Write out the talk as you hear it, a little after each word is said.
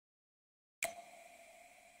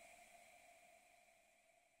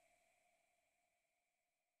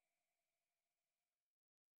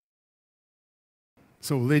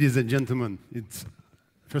So, ladies and gentlemen,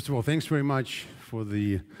 first of all, thanks very much for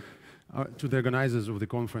to the organizers of the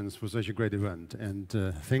conference for such a great event. And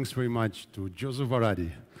thanks very much to Jozsef Varadi,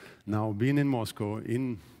 now being in Moscow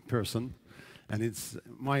in person. And it's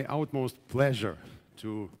my utmost pleasure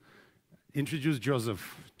to introduce Jozsef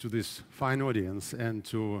to this fine audience and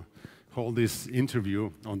to hold this interview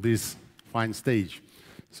on this fine stage.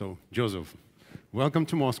 So, Jozsef, welcome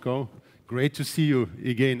to Moscow. Great to see you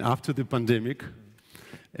again after the pandemic.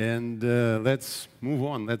 And let's move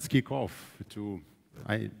on. Let's kick off to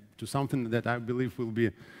something that I believe will be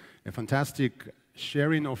a fantastic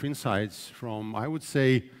sharing of insights from, I would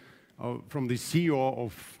say, from the CEO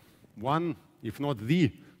of one, if not the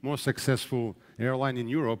most successful airline in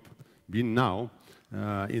Europe, being now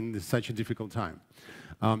in such a difficult time.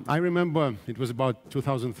 I remember it was about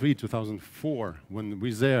 2003, 2004 when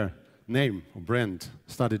Wizz Air name or brand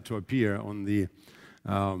started to appear on the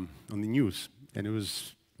news, and it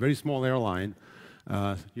was a very small airline.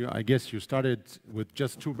 I guess you started with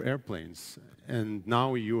just 2 airplanes, and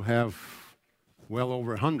now you have well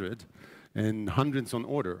over 100 and hundreds on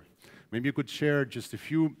order. Maybe you could share just a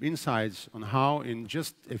few insights on how in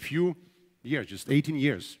just a few years, just 18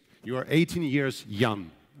 years, you are 18 years young.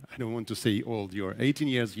 I don't want to say old, you're 18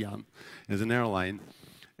 years young as an airline,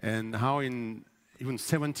 and how in even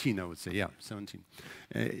 17, I would say, yeah, 17.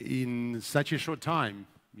 In such a short time,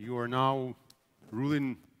 you are now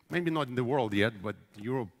ruling, maybe not in the world yet, but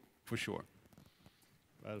Europe for sure.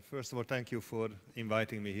 Well, first of all, thank you for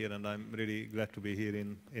inviting me here, and I'm really glad to be here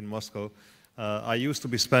in Moscow. I used to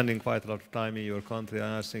be spending quite a lot of time in your country,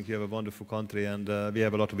 and I think you have a wonderful country, and we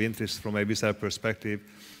have a lot of interest from a Wizz Air perspective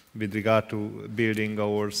with regard to building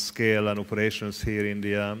our scale and operations here in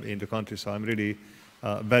the country. So I'm really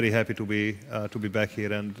very happy to be back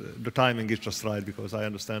here, and the timing is just right because I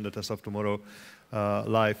understand that as of tomorrow,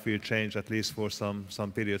 life will change at least for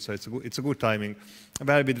some period. So it's a good timing.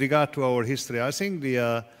 Well, with regard to our history, I think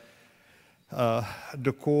the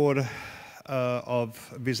core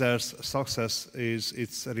of Wizz Air's success is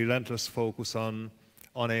its relentless focus on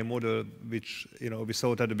a model which we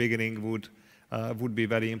thought at the beginning would be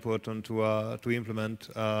very important to implement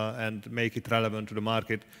and make it relevant to the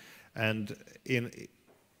market. And in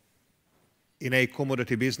a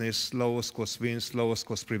commodity business, lowest cost wins, lowest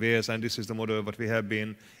cost prevails, and this is the model that we have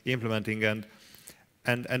been implementing. And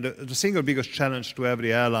the single biggest challenge to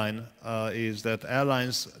every airline is that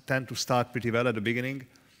airlines tend to start pretty well at the beginning,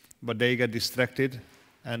 but they get distracted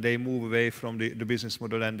and they move away from the business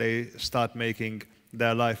model and they start making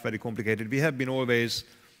their life very complicated. We have been always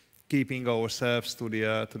keeping ourselves to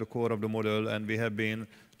the core of the model, and we have been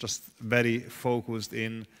just very focused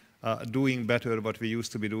in doing better what we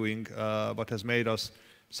used to be doing, what has made us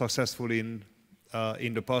successful in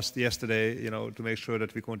the past, yesterday, to make sure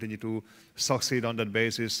that we continue to succeed on that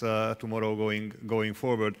basis tomorrow going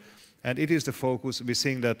forward. And it is the focus. We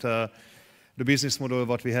think that the business model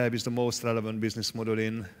what we have is the most relevant business model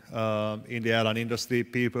in the airline industry.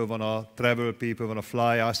 People want to travel, people want to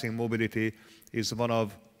fly. I think mobility is one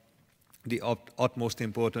of the utmost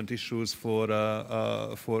important issues for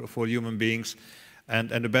human beings. And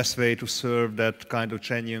the best way to serve that kind of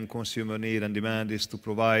genuine consumer need and demand is to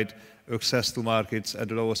provide access to markets at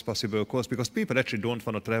the lowest possible cost, because people actually don't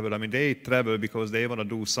want to travel. I mean, they travel because they want to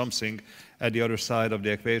do something at the other side of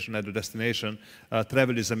the equation, at the destination.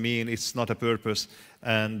 Travel is a mean, it's not a purpose.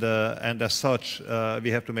 And as such,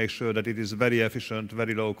 we have to make sure that it is very efficient,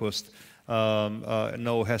 very low cost,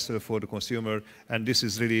 no hassle for the consumer. And this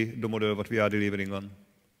is really the model that we are delivering on.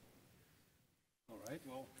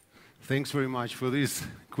 Thanks very much for this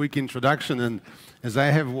quick introduction. And as I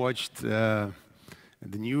have watched the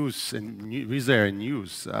news and Wizz Air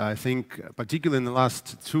news, I think particularly in the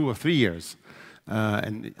last 2 or 3 years,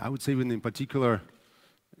 and I would say even in particular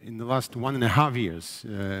in the last 1.5 years,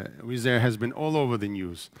 Wizz Air has been all over the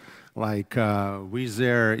news. Like Wizz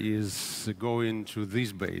Air is going to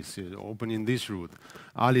this base, opening this route.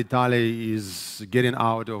 Alitalia is getting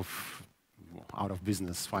out of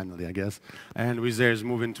business, finally, I guess. And Wizz Air is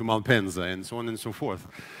moving to Malpensa, and so on and so forth.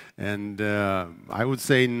 And I would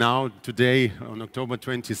say now, today, on October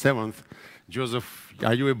 27th, Jozsef,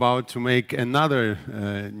 are you about to make another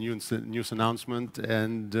news announcement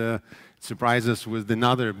and surprise us with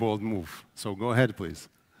another bold move? So go ahead, please.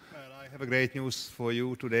 Well, I have a great news for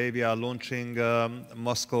you today. We are launching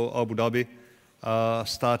Moscow, Abu Dhabi,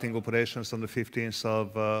 starting operations on the 15th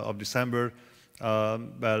of December.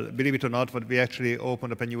 Well, believe it or not, but we actually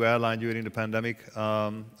opened up a new airline during the pandemic.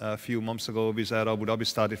 A few months ago, Wizz Air Abu Dhabi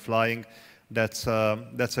started flying. That's a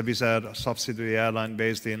Wizz Air subsidiary airline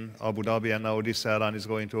based in Abu Dhabi, and now this airline is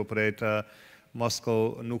going to operate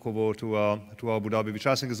Moscow, Nukovo to Abu Dhabi, which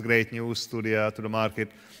I think is great news to the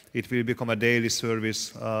market. It will become a daily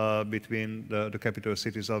service between the capital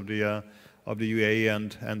cities of the UAE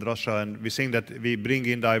and Russia, and we think that we bring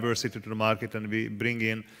in diversity to the market and we bring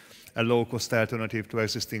in a low-cost alternative to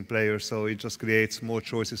existing players, so it just creates more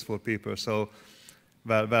choices for people. So,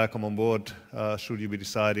 welcome on board. Should you be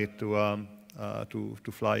decided to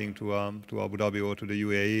flying to Abu Dhabi or to the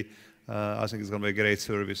UAE, I think it's going to be a great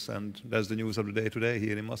service, and that's the news of the day today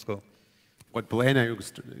here in Moscow. What plane are you,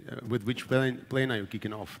 with which plane are you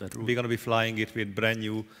kicking off that route? We're going to be flying it with brand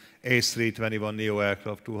new A321neo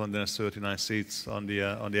aircraft, 239 seats on the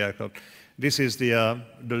aircraft. This is the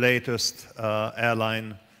latest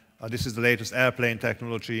airline. This is the latest airplane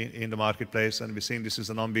technology in the marketplace, and we're seeing this is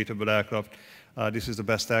an unbeatable aircraft. This is the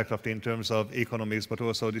best aircraft in terms of economics, but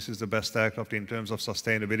also this is the best aircraft in terms of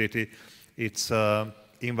sustainability. Its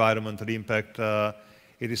environmental impact,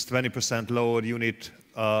 it is 20% lower unit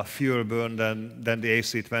fuel burn than the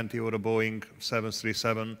A320 or the Boeing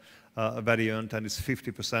 737 variant, and it's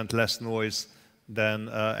 50% less noise than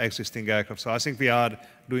existing aircraft. So I think we are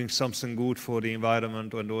doing something good for the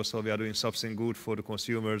environment, and also we are doing something good for the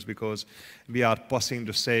consumers, because we are passing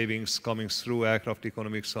the savings coming through aircraft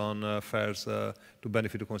economics on fares to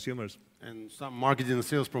benefit the consumers. And some marketing and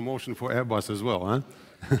sales promotion for Airbus as well, huh?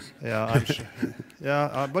 Yeah, I'm sure.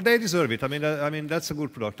 Yeah, but they deserve it. I mean, that's a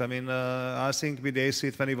good product. I mean, I think with the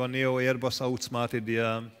A321neo, Airbus outsmarted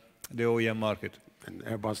the OEM market. And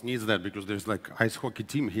Airbus needs that, because there's like ice hockey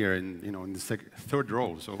team here in the third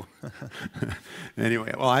row. So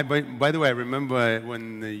anyway, well, by the way, I remember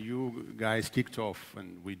when you guys kicked off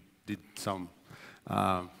and we did some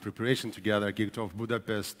preparation together, kicked off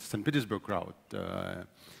Budapest, St. Petersburg route.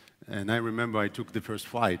 And I remember I took the first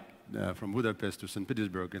flight from Budapest to St.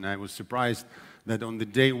 Petersburg, and I was surprised that on the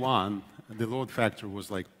day one, the load factor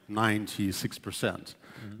was like 96%,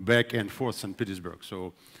 back and forth St. Petersburg.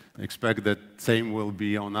 So I expect that same will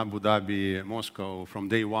be on Abu Dhabi, Moscow from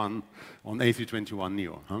day one on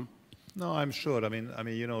A321neo, huh? No, I'm sure. I mean,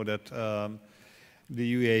 you know that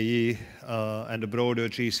the UAE and the broader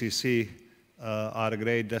GCC are a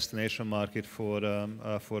great destination market for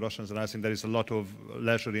Russians, and I think there is a lot of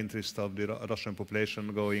leisure interest of the Russian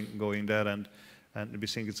population going there, and we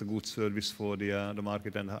think it's a good service for the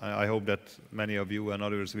market, and I hope that many of you and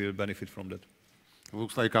others will benefit from that. It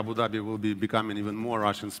looks like Abu Dhabi will be becoming even more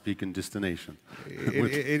Russian-speaking destination.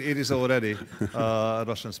 It is already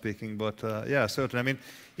Russian-speaking, but yeah, certainly. I mean,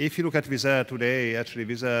 if you look at Wizz Air today, actually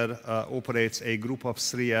Wizz Air operates a group of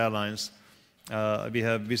 3 airlines. We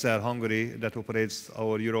have Wizz Air Hungary that operates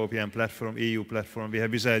our European platform, EU platform. We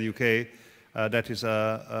have Wizz Air UK, that is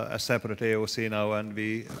a separate AOC now, and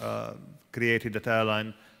we created that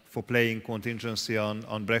airline for playing contingency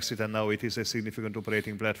on Brexit, and now it is a significant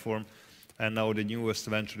operating platform. And now the newest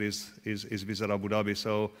venture is Wizz Air Abu Dhabi.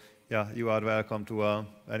 So yeah, you are welcome to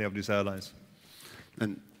any of these airlines.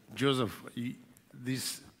 And Jozsef,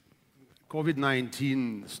 this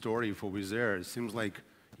COVID-19 story for Wizz Air, it seems like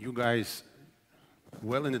you guys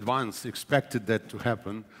well in advance expected that to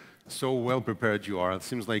happen. So well prepared you are. It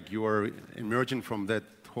seems like you are emerging from that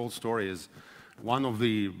whole story as one of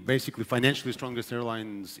the basically financially strongest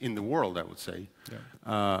airlines in the world, I would say.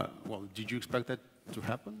 Yeah. Well, did you expect that to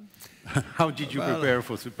happen? How did you prepare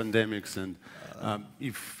for the pandemics? And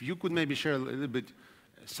if you could maybe share a little bit,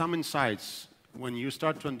 some insights when you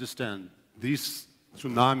start to understand this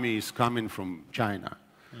tsunami is coming from China.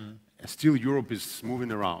 Still Europe is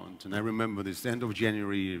moving around. And I remember this end of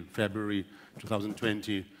January, February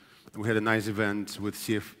 2020, we had a nice event with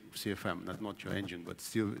CFM, not your engine, but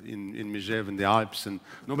still in Megève in the Alps. And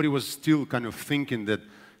nobody was still kind of thinking that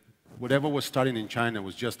whatever was starting in China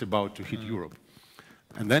was just about to hit Europe.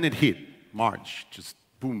 And then it hit, March, just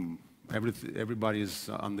boom, everybody is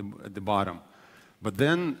at the bottom. But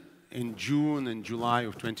then in June and July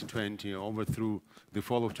of 2020, over through the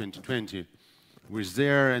fall of 2020, Wizz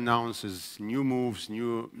Air announces new moves,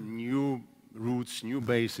 new routes, new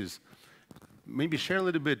bases. Maybe share a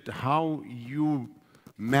little bit how you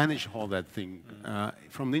manage all that thing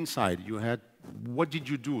from the inside. What did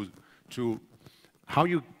you do to, how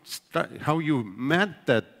you met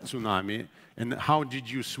that tsunami, and how did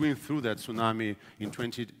you swim through that tsunami in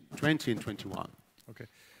 2020 and 21? Okay.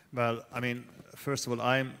 Well, I mean, first of all,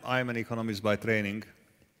 I'm an economist by training,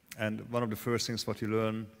 and one of the first things what you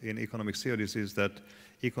learn in economics theories is that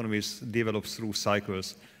economists develop through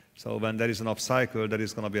cycles. So when there is an up cycle, there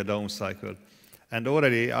is going to be a down cycle. And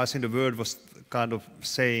already, I think the world was kind of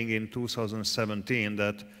saying in 2017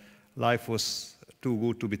 that life was too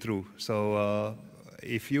good to be true. So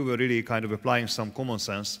if you were really kind of applying some common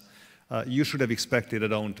sense, you should have expected a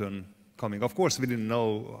downturn coming. Of course, we didn't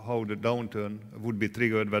know how the downturn would be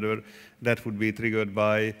triggered, whether that would be triggered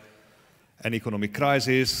by an economic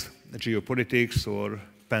crisis, geopolitics, or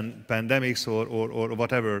pandemics, or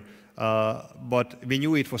whatever. But we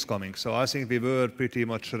knew it was coming. So I think we were pretty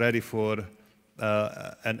much ready for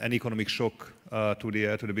an economic shock to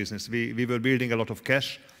the business. We were building a lot of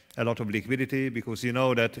cash, a lot of liquidity, because you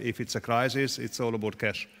know that if it's a crisis, it's all about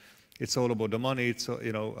cash. It's all about the money. It's,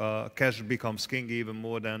 cash becomes king even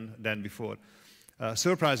more than before.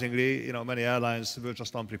 Surprisingly, many airlines were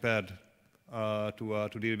just unprepared to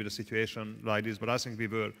deal with a situation like this, but I think we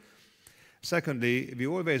were. Secondly, we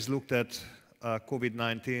always looked at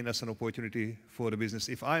COVID-19 as an opportunity for the business.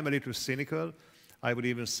 If I'm a little cynical, I would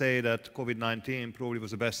even say that COVID-19 probably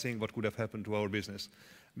was the best thing what could have happened to our business.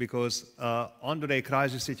 Because under a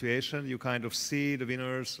crisis situation, you kind of see the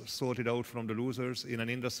winners sorted out from the losers in an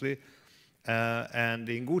industry. And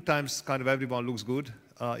in good times, kind of everyone looks good.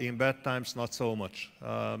 In bad times, not so much.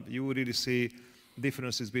 You really see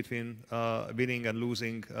differences between winning and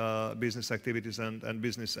losing business activities and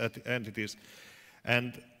business entities.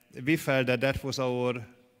 And we felt that that was our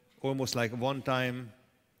almost like one-time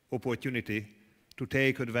opportunity to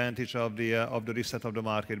take advantage of the reset of the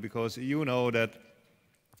market, because you know that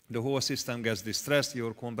the whole system gets distressed,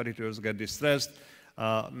 your competitors get distressed,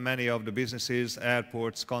 many of the businesses,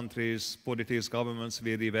 airports, countries, politics, governments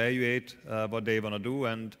will evaluate what they want to do,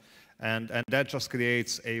 and that just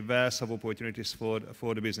creates a vast of opportunities for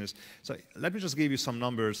the business. So let me just give you some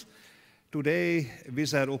numbers. Today,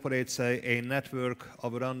 Wizz Air operates a network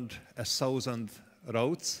of around 1,000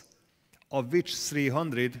 routes, of which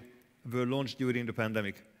 300 were launched during the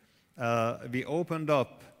pandemic. We opened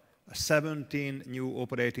up 17 new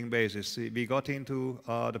operating bases. We got into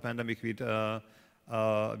the pandemic with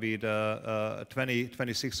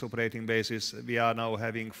 26 operating bases. We are now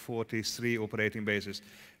having 43 operating bases.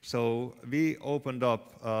 So we opened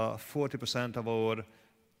up 40% of our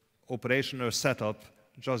operational setup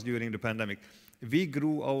just during the pandemic. We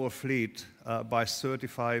grew our fleet by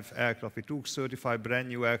 35 aircraft. We took 35 brand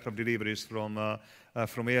new aircraft deliveries from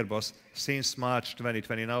Airbus since March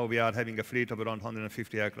 2020. Now we are having a fleet of around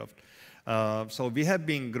 150 aircraft. So we have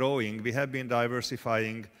been growing. We have been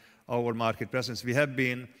diversifying our market presence. We have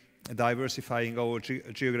been diversifying our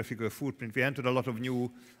geographical footprint. We entered a lot of new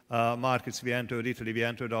markets. We entered Italy. We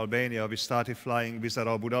entered Albania. We started flying Wizz Air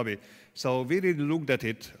Abu Dhabi. So we really looked at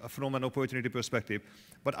it from an opportunity perspective.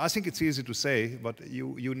 But I think it's easy to say, but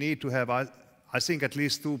you need to have, I think, at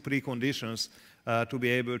least two preconditions to be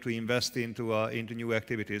able to invest into new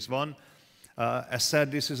activities. One, as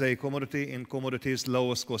said, this is a commodity. In commodities,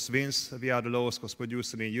 lowest cost wins. We are the lowest cost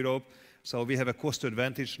producer in Europe. So we have a cost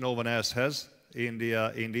advantage no one else has in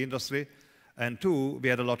the industry. And two, we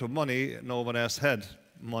had a lot of money. No one else had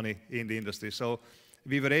money in the industry. So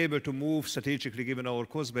we were able to move strategically given our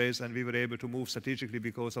cost base, and we were able to move strategically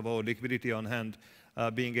because of our liquidity on hand,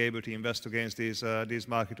 being able to invest against these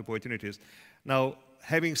market opportunities. Now,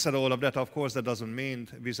 having said all of that, of course, that doesn't mean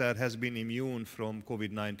Wizz Air has been immune from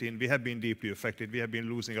COVID-19. We have been deeply affected. We have been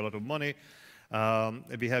losing a lot of money.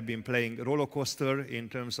 We have been playing roller coaster in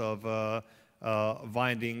terms of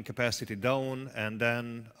winding capacity down and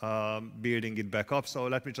then building it back up. So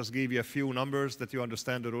let me just give you a few numbers that you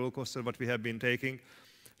understand the roller coaster what we have been taking.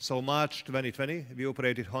 So March 2020, we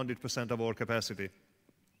operated 100% of our capacity.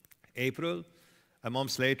 April, a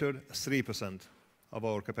month later, 3% of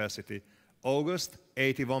our capacity. August,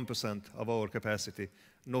 81% of our capacity.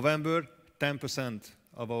 November, 10%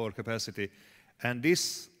 of our capacity. And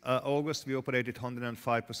this August, we operated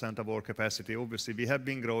 105% of our capacity. Obviously, we have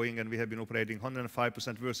been growing, and we have been operating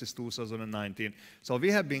 105% versus 2019. So we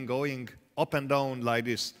have been going up and down like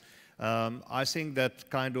this. I think that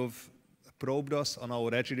kind of probed us on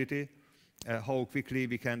our agility, how quickly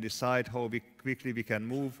we can decide, how quickly we can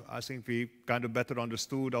move. I think we kind of better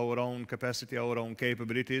understood our own capacity, our own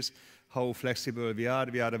capabilities, how flexible we are.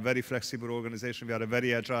 We are a very flexible organization. We are a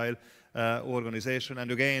very agile organization. And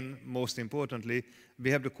again, most importantly, we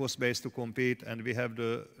have the cost base to compete, and we have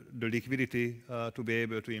the liquidity to be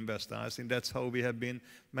able to invest. And I think that's how we have been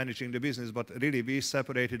managing the business. But really, we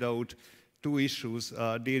separated out two issues,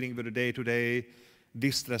 dealing with the day-to-day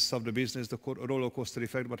distress of the business, the roller coaster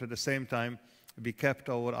effect, but at the same time, we kept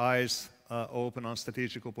our eyes open on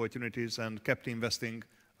strategic opportunities and kept investing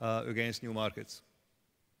against new markets.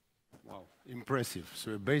 Wow, impressive.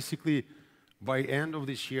 So basically, by end of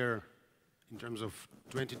this year, in terms of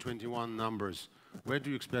 2021 numbers, where do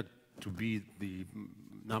you expect to be the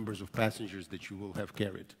numbers of passengers that you will have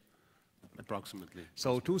carried, approximately?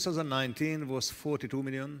 So 2019 was 42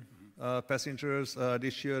 million passengers.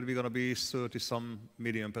 This year we're going to be 30-some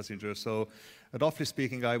million passengers. So roughly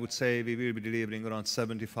speaking, I would say we will be delivering around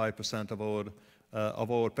 75%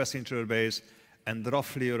 of our passenger base, and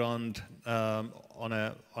roughly around, on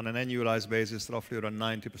an annualized basis, roughly around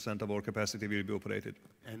 90% of our capacity will be operated.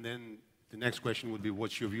 And then the next question would be,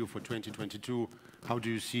 what's your view for 2022? How do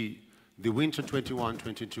you see the winter 21,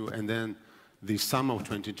 22, and then the summer of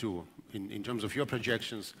 22 in terms of your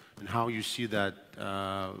projections and how you see that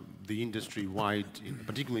the industry-wide,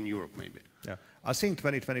 particularly in Europe, maybe? Yeah, I think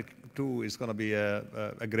 2022 is going to be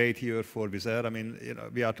a great year for Wizz Air. I mean, you know,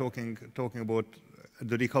 we are talking about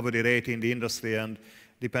the recovery rate in the industry, and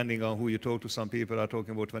depending on who you talk to, some people are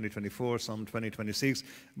talking about 2024, some 2026.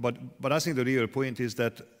 But I think the real point is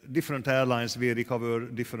that different airlines will recover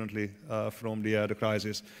differently from the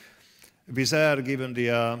crisis. Wizz Air, given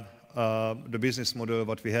the business model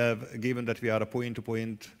what we have, given that we are a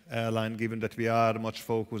point-to-point airline, given that we are much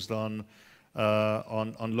focused on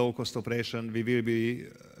low-cost operation, we will be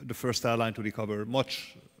the first airline to recover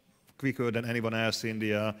much quicker than anyone else in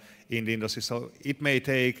the industry. So it may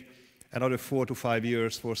take another 4 to 5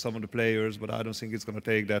 years for some of the players, but I don't think it's going to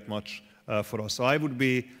take that much for us. So I would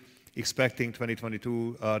be expecting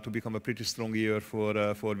 2022 to become a pretty strong year for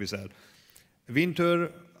Wizz Air.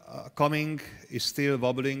 Winter coming is still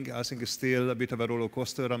wobbling. I think it's still a bit of a roller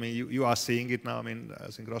coaster. I mean, you are seeing it now. I mean, I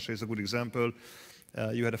think Russia is a good example.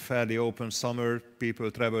 You had a fairly open summer, people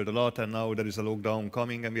traveled a lot, and now there is a lockdown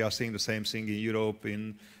coming, and we are seeing the same thing in Europe,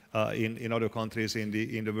 in other countries in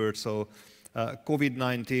the world. So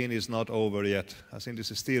COVID-19 is not over yet. I think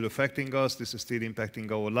this is still affecting us, this is still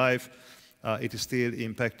impacting our life, it is still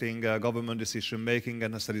impacting government decision making,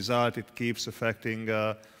 and as a result it keeps affecting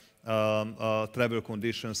travel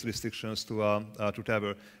conditions, restrictions to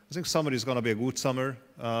travel. I think summer is going to be a good summer.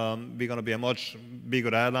 We're going to be a much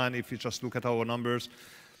bigger airline if you just look at our numbers.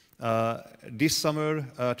 This summer,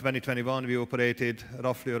 2021, we operated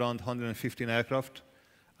roughly around 115 aircraft.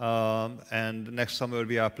 And next summer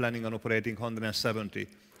we are planning on operating 170.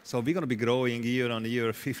 So we're going to be growing year on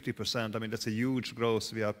year 50%. I mean, that's a huge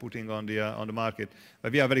growth we are putting on the market.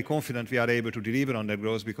 But we are very confident we are able to deliver on that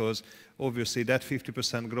growth, because obviously that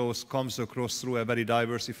 50% growth comes across through a very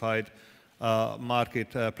diversified market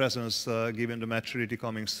presence, given the maturity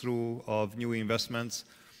coming through of new investments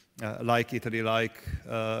like Italy, like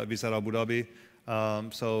Wizz Air Abu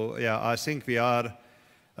Dhabi. So yeah, I think we are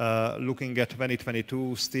looking at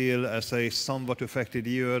 2022 still as a somewhat affected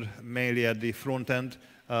year, mainly at the front end,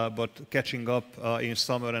 but catching up in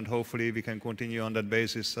summer, and hopefully we can continue on that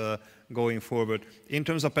basis going forward. In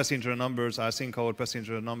terms of passenger numbers, I think our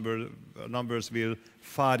passenger numbers will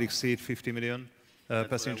far exceed 50 million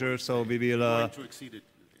passengers. So we will going to exceed it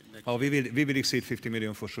next year. We will exceed 50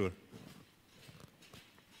 million for sure.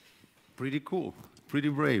 Pretty cool, pretty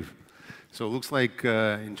brave. So it looks like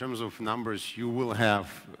in terms of numbers, you will have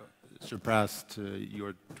surpassed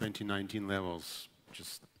your 2019 levels.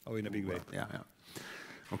 Just in a big way. Yeah, yeah.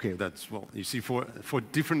 Okay, that's, well, you see, for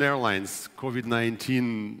different airlines,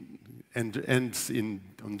 COVID-19 ends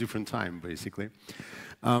on different time, basically.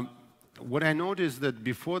 What I noticed that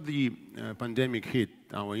before the pandemic hit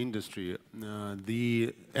our industry,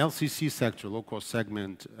 the LCC sector, low-cost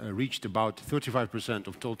segment, reached about 35%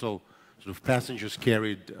 of total sort of passengers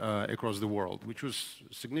carried across the world, which was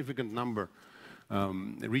a significant number,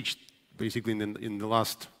 reached basically in the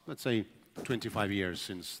last, let's say, 25 years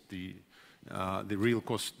since the real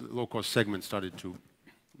low-cost segment started to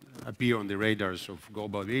appear on the radars of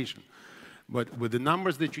global aviation. But with the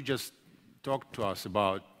numbers that you just talked to us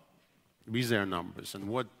about, Wizz Air numbers, and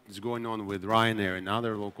what is going on with Ryanair and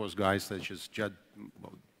other low-cost guys such as Jet,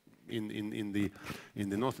 in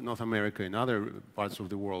the North America and other parts of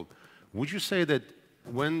the world, would you say that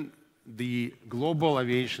when the global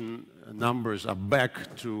aviation numbers are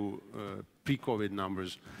back to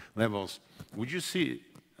pre-COVID levels, would you see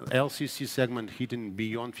LCC segment hitting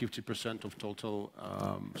beyond 50% of total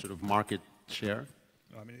sort of market share?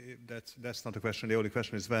 I mean, that's not the question. The only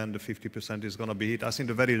question is when the 50% is going to be hit. I think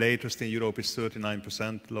the very latest in Europe is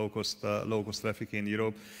 39% low-cost traffic in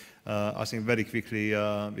Europe. I think very quickly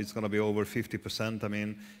it's going to be over 50%. I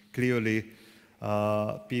mean, clearly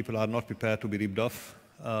people are not prepared to be ripped off.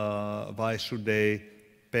 Why should they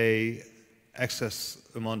pay excess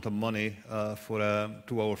amount of money for a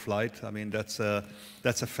 2-hour flight? I mean, that's a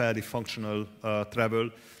fairly functional travel.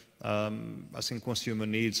 I think consumer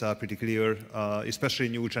needs are pretty clear, especially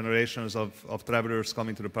new generations of travelers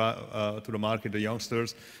coming to the market, the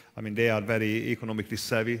youngsters. I mean, they are very economically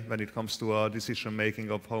savvy when it comes to decision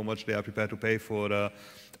making of how much they are prepared to pay for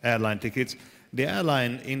airline tickets. The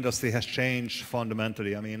airline industry has changed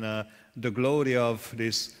fundamentally. I mean, the glory of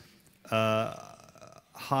this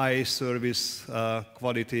high service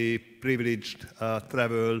quality, privileged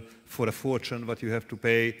travel for a fortune, what you have to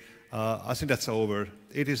pay, I think that's over.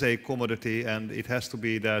 It is a commodity, and it has to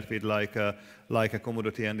be dealt with like a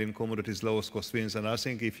commodity, and in commodities, lowest cost wins. And I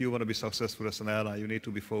think if you want to be successful as an airline, you need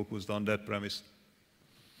to be focused on that premise.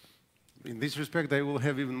 In this respect, I will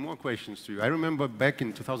have even more questions to you. I remember back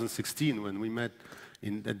in 2016 when we met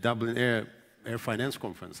in the Dublin Air Finance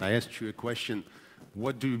Conference, I asked you a question: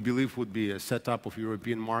 what do you believe would be a setup of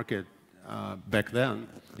European market back then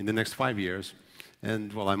in the next 5 years?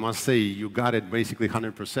 And well, I must say you got it basically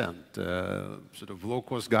 100%. Sort of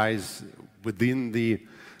low-cost guys within the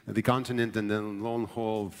continent, and then long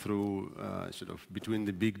haul through sort of between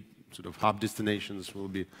the big sort of hub destinations will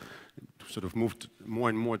be sort of moved more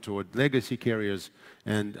and more toward legacy carriers.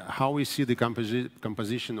 And how we see the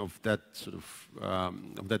composition of that sort of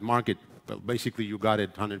that market. Well, basically you got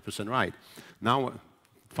it 100% right. Now,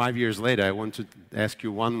 5 years later, I want to ask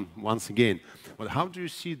you once again, well, how do you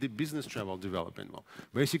see the business travel developing? Well,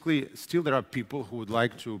 basically, still there are people who would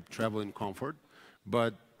like to travel in comfort,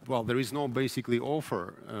 but, well, there is no basically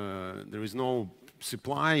offer. There is no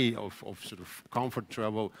supply of sort of comfort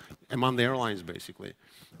travel among the airlines, basically.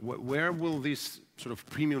 Where will this sort of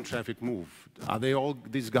premium traffic move? Are they all,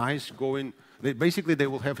 these guys going, basically they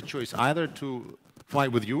will have a choice either to fly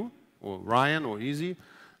with you, or Ryan, or Easy,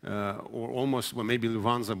 or almost, well, maybe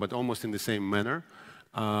Lufthansa, but almost in the same manner,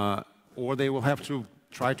 or they will have to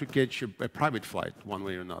try to catch a private flight one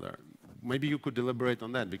way or another. Maybe you could elaborate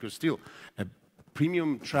on that, because still,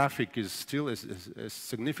 premium traffic is still a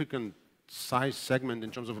significant size segment in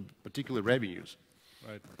terms of particular revenues.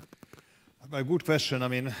 Right. A good question. I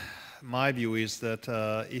mean, my view is that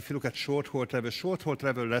if you look at short-haul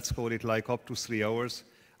travel, let's call it like up to 3 hours,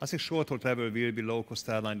 I think short-haul travel will be low-cost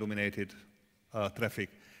airline-dominated traffic.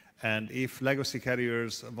 And if legacy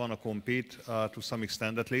carriers want to compete, to some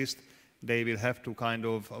extent at least, they will have to kind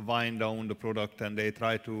of wind down the product, and they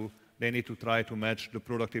need to try to match the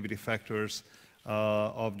productivity factors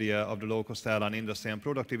of the low-cost airline industry. And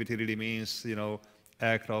productivity really means, you know,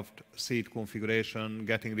 aircraft seat configuration,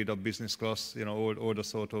 getting rid of business class, you know, all the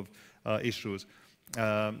sort of issues.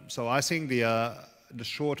 So I think the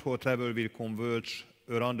short-haul travel will converge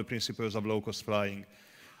around the principles of low-cost flying.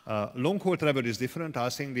 Long-haul travel is different. I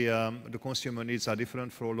think the consumer needs are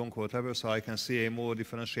different for long-haul travel, so I can see a more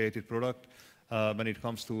differentiated product when it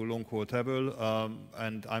comes to long-haul travel,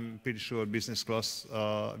 and I'm pretty sure business class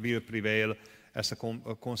will prevail as a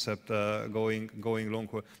concept going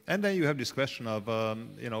long-haul. And then you have this question of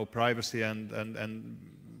you know, privacy and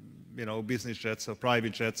you know, business jets or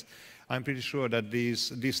private jets. I'm pretty sure that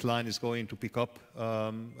this line is going to pick up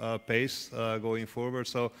pace going forward.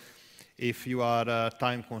 So if you are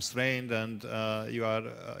time constrained and you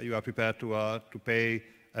are prepared to pay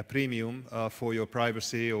a premium for your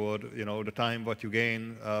privacy, or you know, the time what you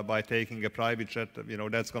gain by taking a private jet, you know,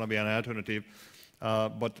 that's going to be an alternative.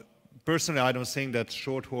 But personally, I don't think that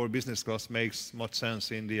short-haul business class makes much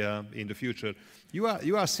sense in the future. You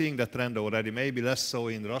are seeing that trend already. Maybe less so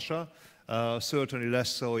in Russia, certainly less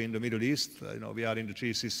so in the Middle East. You know, we are in the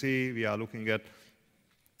GCC. We are looking at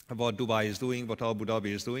what Dubai is doing, what Abu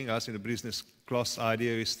Dhabi is doing. I think the business class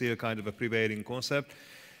idea is still kind of a prevailing concept.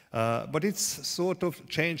 But it's sort of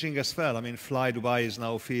changing as well. I mean, Fly Dubai is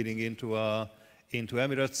now feeding into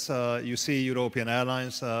Emirates. You see European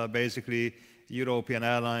airlines, basically European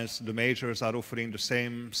airlines, the majors are offering the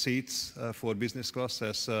same seats for business class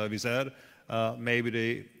as Wizz Air.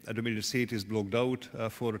 Maybe the middle seat is blocked out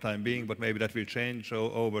for the time being, but maybe that will change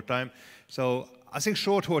over time. So I think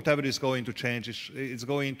short-haul travel is going to change. It's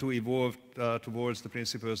going to evolve towards the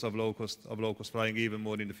principles of low-cost flying even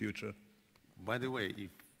more in the future. By the way,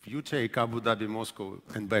 if you take Abu Dhabi, Moscow,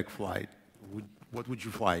 and back flight, what would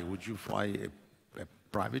you fly? Would you fly a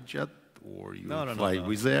private jet, or you fly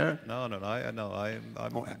Wizz Air? No.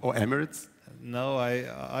 Or Emirates? No,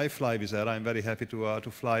 I fly Wizz Air. I'm very happy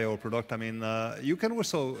to fly our product. I mean, you can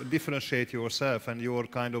also differentiate yourself and your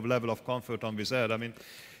kind of level of comfort on Wizz Air. I mean,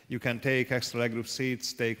 you can take extra legroom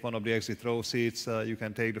seats, take one of the exit row seats, you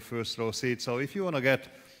can take the first row seat. So if you want to get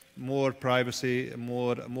more privacy,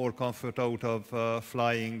 more comfort out of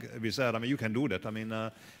flying Wizz Air, I mean, you can do that. I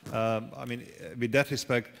mean, with that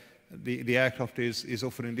respect, the aircraft is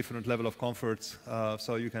offering different level of comforts.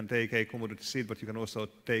 So you can take a commodity seat, but you can also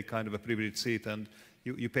take kind of a privileged seat, and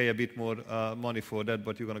you pay a bit more money for that,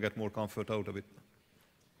 but you're going to get more comfort out of it.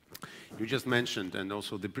 You just mentioned, and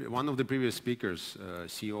also one of the previous speakers,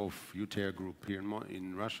 CEO of UTair Group here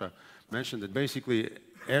in Russia, mentioned that basically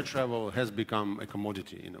air travel has become a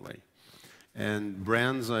commodity in a way. And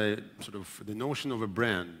brands, the notion of a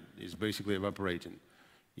brand is basically evaporating.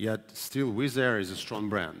 Yet still Wizz Air is a strong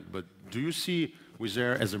brand. But do you see Wizz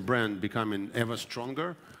Air as a brand becoming ever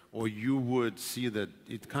stronger, or you would see that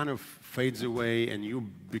it kind of fades away and you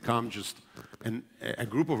become just a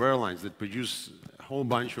group of airlines that produce a whole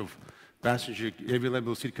bunch of passenger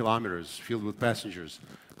available seat kilometers filled with passengers?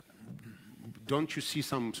 Don't you see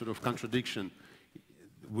some sort of contradiction?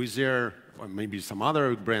 Wizz Air, or maybe some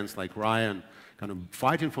other brands like Ryan, kind of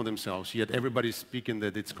fighting for themselves, yet everybody's speaking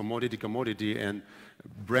that it's commodity, and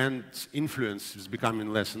brand influence is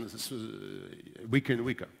becoming less and weaker and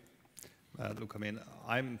weaker. Look, I mean,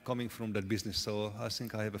 I'm coming from that business, so I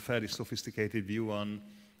think I have a fairly sophisticated view on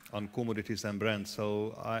commodities and brands.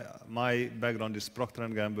 So my background is Procter &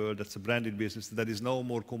 Gamble. That's a branded business. There is no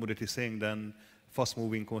more commodity thing than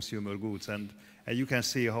fast-moving consumer goods. And you can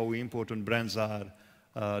see how important brands are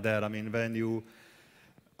there. I mean, when you,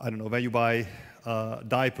 I don't know, when you buy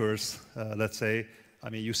diapers, let's say, I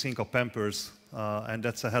mean, you think of Pampers, and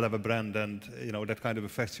that's a hell of a brand, and you know that kind of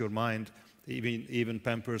affects your mind. Even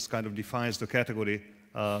Pampers kind of defines the category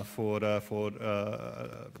for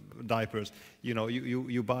diapers. You know,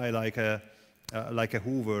 you buy like a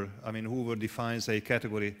Hoover. I mean, Hoover defines a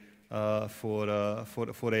category for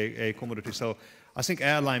a commodity. So I think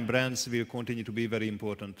airline brands will continue to be very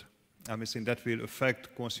important. I mean, that will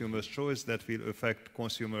affect consumers' choice, that will affect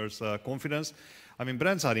consumers' confidence. I mean,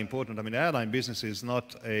 brands are important. I mean, airline business is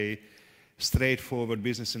not a straightforward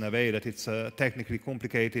business in a way that it's technically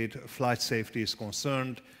complicated. Flight safety is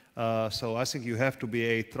concerned. So I think you have to be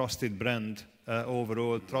a trusted brand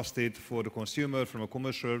overall, trusted for the consumer from a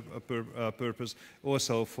commercial purpose,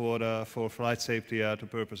 also for flight safety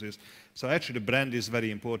purposes. So actually the brand is very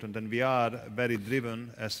important, and we are very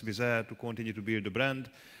driven as Wizz Air to continue to build the brand,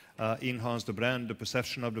 enhance the brand, the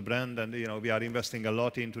perception of the brand, and you know, we are investing a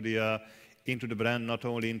lot into the brand, not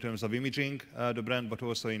only in terms of imaging the brand, but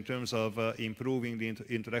also in terms of improving the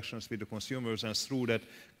interactions with the consumers, and through that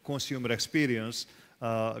consumer experience,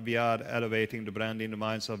 we are elevating the brand in the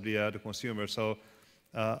minds of the consumer. So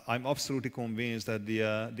I'm absolutely convinced that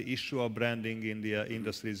the issue of branding in the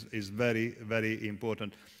industry is very, very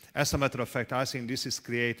important. As a matter of fact, I think this is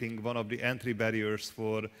creating one of the entry barriers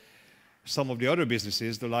for some of the other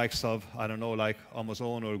businesses, the likes of, I don't know, like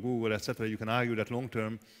Amazon or Google, etc. You can argue that long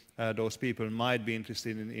term, those people might be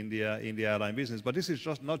interested in the airline business. But this is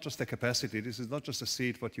not just a capacity. This is not just a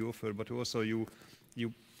seat what you offer, but also you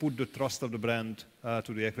put the trust of the brand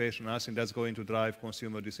to the equation. I think that's going to drive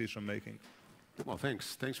consumer decision making. Well,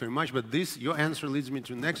 thanks very much. But your answer leads me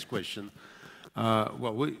to the next question.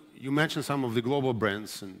 You mentioned some of the global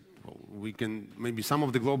brands, and we can maybe some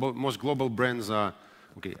of the most global brands are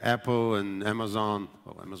Apple and Amazon.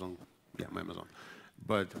 Well, Amazon.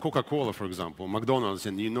 But Coca-Cola, for example, McDonald's,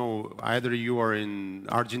 and you know, either you are in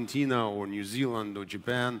Argentina or New Zealand or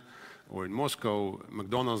Japan or in Moscow,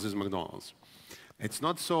 McDonald's is McDonald's. It's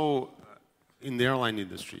not so in the airline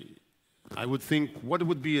industry. I would think, what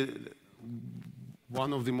would be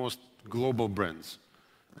one of the most global brands?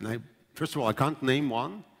 And first of all, I can't name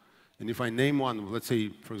one. And if I name one, let's say,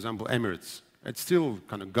 for example, Emirates, it's still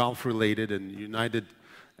kind of Gulf related, and United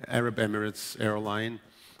Arab Emirates airline.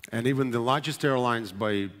 And even the largest airlines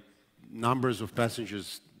by numbers of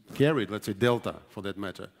passengers carried, let's say Delta for that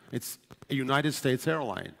matter, it's a United States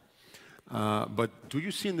airline. But do you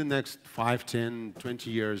see in the next 5, 10, 20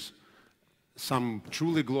 years some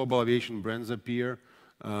truly global aviation brands appear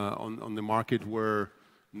on the market where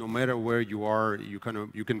no matter where you are, you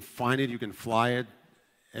can find it, you can fly it,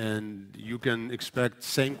 and you can expect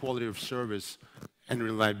same quality of service and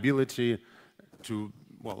reliability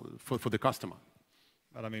for the customer?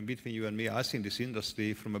 But I mean, between you and me, I think this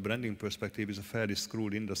industry, from a branding perspective, is a fairly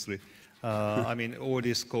screwed industry. I mean, all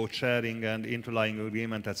this co-sharing and interlying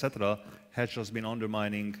agreement, etc., has just been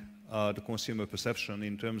undermining the consumer perception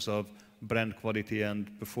in terms of brand quality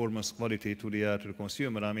and performance quality to the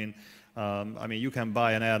consumer. I mean, you can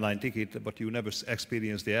buy an airline ticket, but you never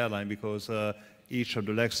experience the airline because each of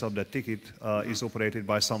the legs of that ticket is operated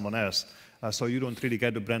by someone else. So you don't really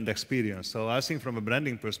get the brand experience. So I think from a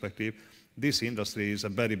branding perspective, this industry is a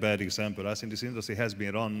very bad example. I think this industry has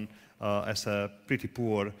been run as a pretty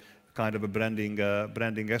poor kind of a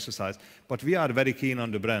branding exercise. But we are very keen on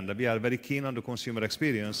the brand. We are very keen on the consumer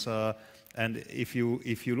experience. And if you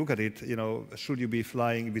look at it, you know, should you be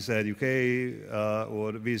flying Wizz Air UK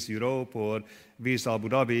or Wizz Europe or Wizz Abu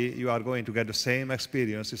Dhabi, you are going to get the same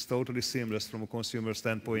experience. It's totally seamless from a consumer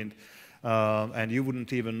standpoint. And you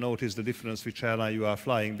wouldn't even notice the difference which airline you are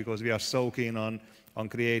flying, because we are so keen on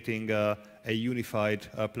creating a unified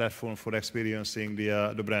platform for experiencing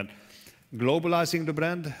the brand. Globalizing the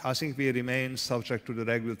brand, I think we remain subject to the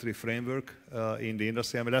regulatory framework in the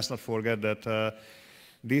industry. I mean, let's not forget that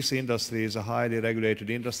this industry is a highly regulated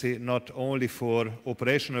industry, not only for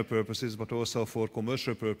operational purposes, but also for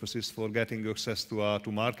commercial purposes, for getting access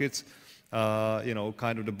to markets.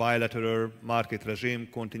 Kind of the bilateral market regime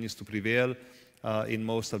continues to prevail in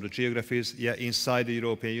most of the geographies. Yeah, inside the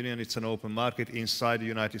European Union, it's an open market. Inside the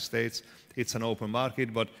United States, it's an open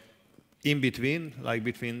market. But in between, like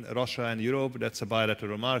between Russia and Europe, that's a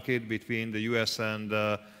bilateral market. Between the US and,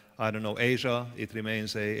 Asia, it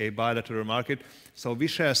remains a bilateral market. So we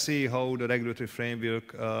shall see how the regulatory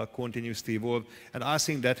framework continues to evolve. And I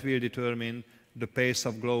think that will determine the pace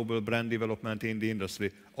of global brand development in the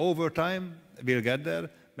industry. Over time, we'll get there.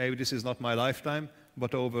 Maybe this is not my lifetime,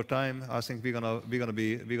 but over time, I think we're gonna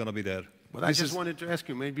be there. But I just wanted to ask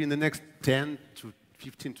you, maybe in the next 10 to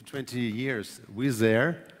 15 to 20 years, Wizz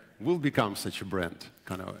Air will become such a brand,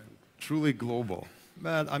 kind of truly global.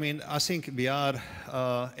 Well, I mean, I think we are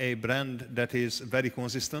a brand that is very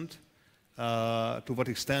consistent. To what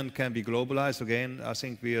extent can be globalized? Again, I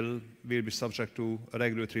think we'll be subject to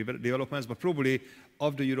regulatory developments, but probably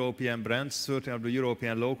of the European brands, certainly of the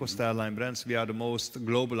European low-cost airline brands, we are the most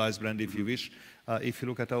globalized brand, if you wish. If you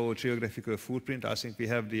look at our geographical footprint, I think we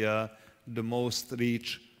have the most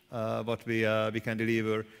reach what we can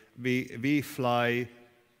deliver. We fly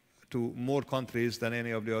to more countries than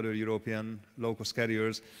any of the other European low-cost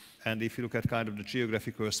carriers, and if you look at kind of the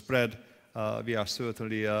geographical spread, we are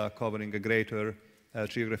certainly covering a greater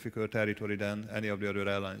geographical territory than any of the other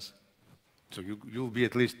airlines. So you'll be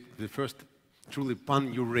at least the first truly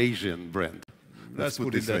pan-Eurasian brand. Let's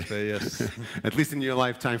put it that way, yes. At least in your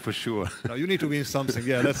lifetime, for sure. No, you need to win something,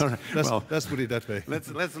 yeah, let's put it that way.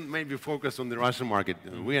 Let's maybe focus on the Russian market.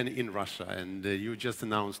 We are in Russia, and you just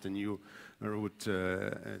announced a new route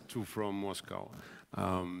to from Moscow.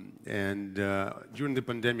 During the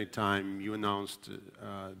pandemic time, you announced,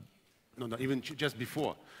 even just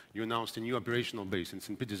before, you announced a new operational base in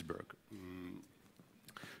St. Petersburg.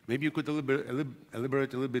 Maybe you could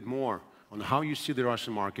elaborate a little bit more on how you see the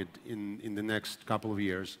Russian market in the next couple of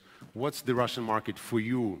years. What's the Russian market for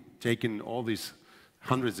you, taking all these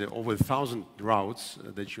hundreds, over 1,000 routes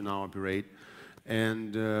that you now operate?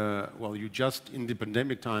 And, well, you just, in the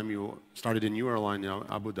pandemic time, you started a new airline in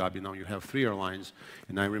Abu Dhabi. Now you have 3 airlines.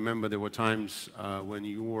 And I remember there were times when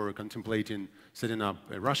you were contemplating setting up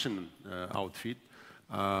a Russian outfit.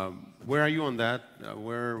 Where are you on that?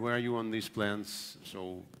 Where are you on these plans?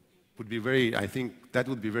 So would be I think that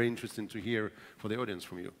would be very interesting to hear for the audience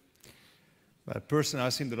from you. Well, personally, I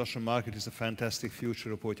think the Russian market is a fantastic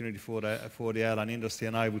future opportunity for the airline industry,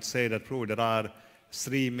 and I would say that probably there are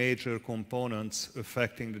 3 major components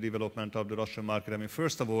affecting the development of the Russian market. I mean,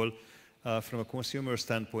 first of all, from a consumer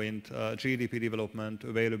standpoint, GDP development,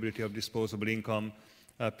 availability of disposable income,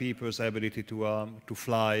 people's ability to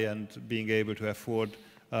fly and being able to afford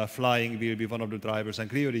flying will be one of the drivers. And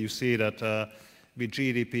clearly you see that with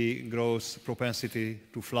GDP growth, propensity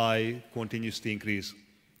to fly continues to increase.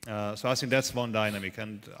 So I think that's one dynamic,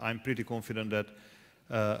 and I'm pretty confident that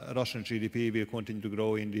Russian GDP will continue to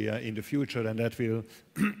grow in the future, and that will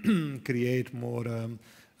create more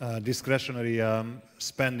discretionary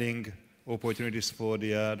spending opportunities for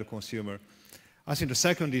the consumer. I think the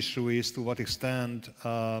second issue is to what extent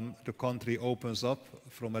the country opens up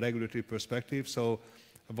from a regulatory perspective. So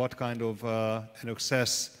what kind of an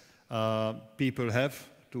access people have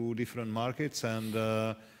to different markets and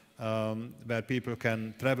where people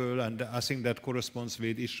can travel, and I think that corresponds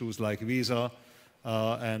with issues like visa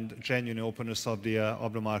and genuine openness of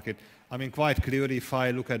the market. I mean, quite clearly, if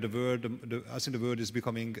I look at the world, I think the world is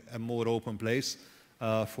becoming a more open place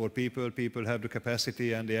for people. People have the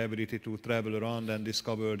capacity and the ability to travel around and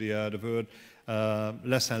discover the world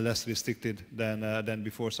less and less restricted than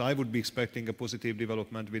before. So I would be expecting a positive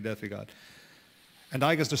development with that regard. And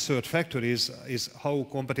I guess the third factor is how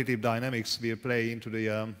competitive dynamics will play into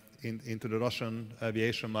the Russian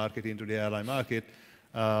aviation market, into the airline market.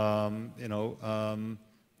 Can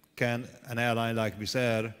an airline like Wizz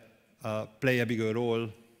Air play a bigger role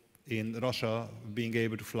in Russia, being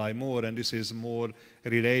able to fly more? And this is more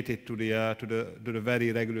related to the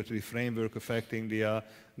very regulatory framework affecting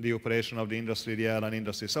the operation of the industry, the airline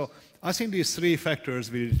industry. So I think these 3 factors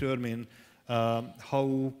will determine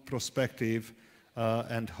how prospective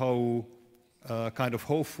and how kind of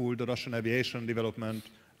hopeful the Russian aviation development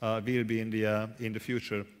will be in the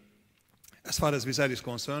future. As far as Wizz Air is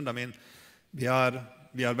concerned, I mean, we are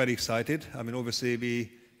very excited. I mean, obviously,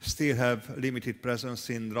 we still have limited presence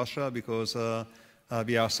in Russia because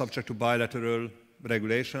we are subject to bilateral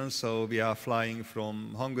regulations. So we are flying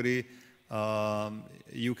from Hungary,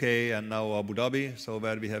 UK, and now Abu Dhabi, so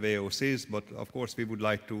where we have AOCs. But of course, we would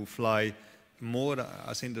like to fly more.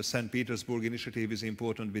 I think the St. Petersburg initiative is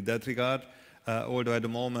important with that regard, although at the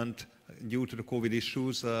moment, due to the COVID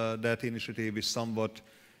issues, that initiative is somewhat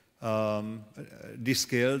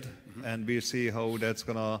descaled, and we'll see how that's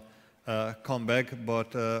going to come back.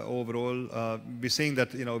 But overall, we're seeing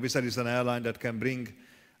that Wizz Air is an airline that can bring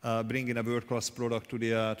in a world-class product to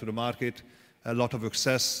the market, a lot of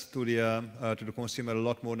access to the consumer, a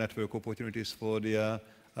lot more network opportunities for the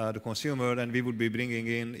consumer, and we would be bringing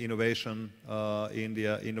in innovation in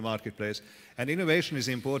the marketplace. And innovation is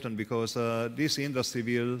important because this industry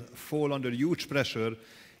will fall under huge pressure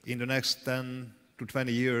in the next 10 to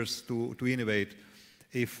 20 years to innovate.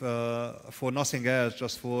 If for nothing else,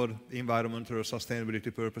 just for environmental or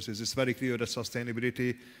sustainability purposes, it's very clear that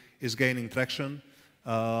sustainability is gaining traction.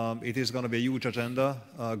 It is going to be a huge agenda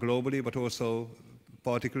globally, but also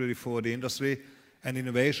particularly for the industry. And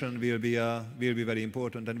innovation will be very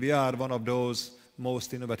important. And we are one of those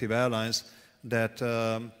most innovative airlines that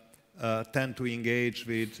tend to engage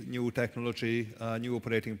with new technology, new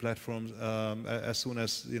operating platforms as soon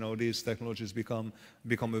as these technologies become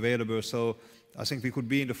available. So I think we could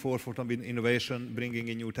be in the forefront of innovation, bringing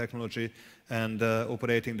in new technology and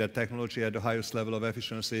operating that technology at the highest level of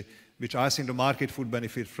efficiency, which I think the market would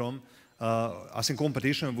benefit from. I think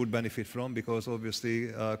competition would benefit from, because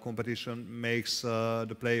obviously competition makes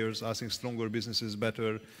the players, I think, stronger businesses,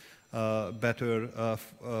 better,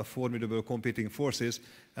 formidable competing forces.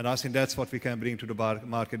 And I think that's what we can bring to the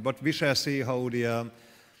market. But we shall see how the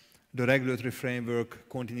regulatory framework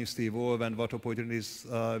continues to evolve and what opportunities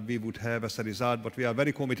we would have as a result. But we are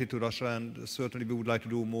very committed to Russia, and certainly we would like to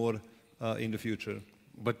do more in the future.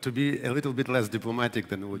 But to be a little bit less diplomatic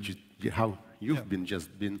than how you've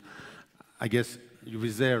been, I guess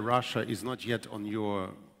Wizz Air Russia is not yet on your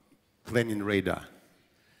planning radar.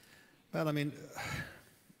 Well, I mean,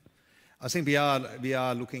 I think we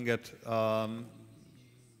are looking at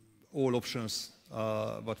all options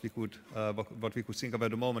what we could think of at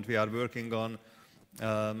the moment. We are working on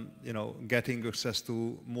getting access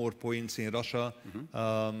to more points in Russia,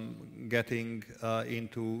 getting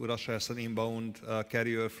into Russia as an inbound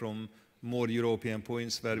carrier from more European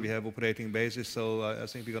points where we have operating bases. So I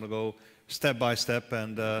think we're going to go step by step,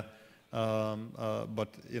 and but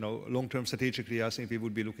long-term strategically, I think we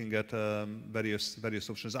would be looking at various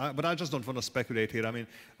options. But I just don't want to speculate here. I mean,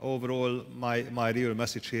 overall, my real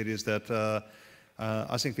message here is that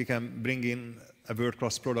I think we can bring in a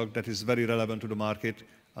world-class product that is very relevant to the market,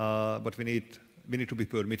 but we need to be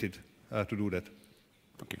permitted to do that.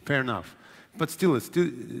 Okay, fair enough. But still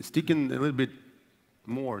sticking a little bit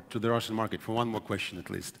more to the Russian market, for one more question at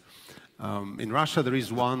least. In Russia, there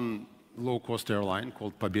is one low-cost airline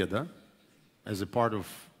called Pobeda, it's a part of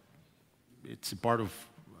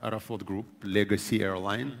Aeroflot Group, legacy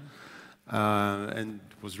airline, and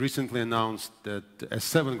it was recently announced that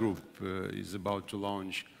S7 Group is about to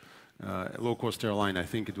launch a low-cost airline. I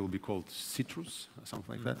think it will be called Citrus or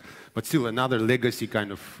something like that. But still, another legacy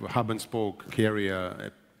kind of hub-and-spoke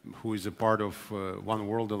carrier who is a part of One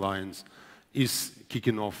World Alliance is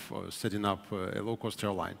kicking off, setting up a low-cost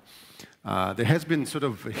airline. There has been sort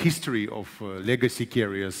of a history of legacy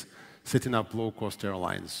carriers setting up low-cost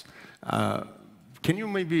airlines. Can you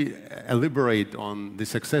maybe elaborate on the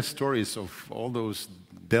success stories of all those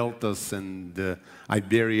Deltas and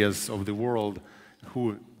Iberias of the world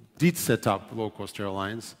who did set up low-cost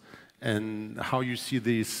airlines, and how you see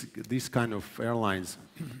these kind of airlines,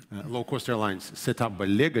 low-cost airlines set up by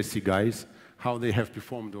legacy guys, how they have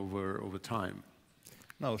performed over time?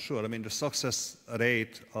 No, sure. I mean, the success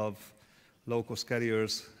rate of low-cost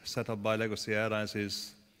carriers set up by legacy airlines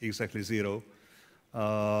is exactly zero.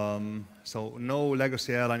 So no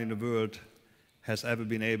legacy airline in the world has ever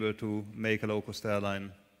been able to make a low-cost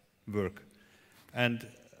airline work. And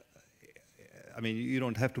I mean, you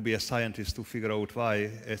don't have to be a scientist to figure out why.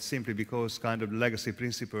 It's simply because kind of legacy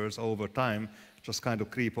principles over time just kind of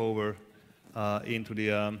creep over into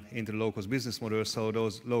the low-cost business models. So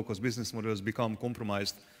those low-cost business models become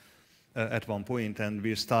compromised at one point, and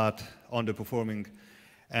we start underperforming.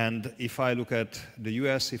 And if I look at the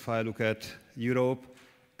US, if I look at Europe,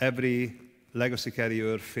 every legacy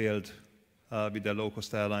carrier failed with their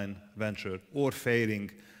low-cost airline venture, or failing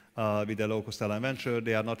with their low-cost airline venture.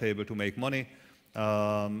 They are not able to make money.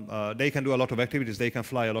 They can do a lot of activities. They can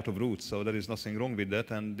fly a lot of routes, so there is nothing wrong with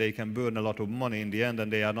that. And they can burn a lot of money in the end,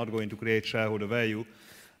 and they are not going to create shareholder value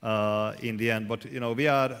in the end. But we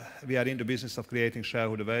are in the business of creating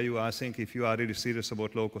shareholder value. I think if you are really serious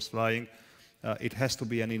about low-cost flying, it has to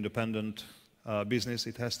be an independent business.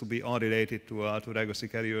 It has to be unrelated to legacy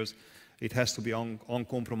carriers. It has to be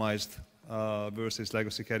uncompromised versus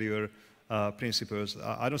legacy carrier principles.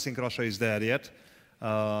 I don't think Russia is there yet,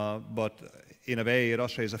 but in a way,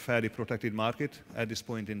 Russia is a fairly protected market at this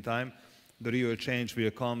point in time. The real change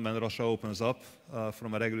will come when Russia opens up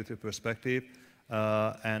from a regulatory perspective,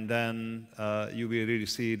 and then you will really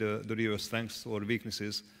see the real strengths or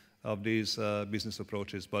weaknesses of these business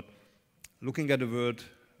approaches. But looking at the world,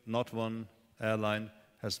 not one airline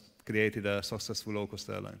has created a successful low-cost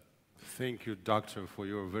airline. Thank you, doctor, for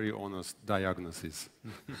your very honest diagnosis.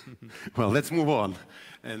 Well, let's move on.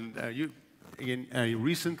 And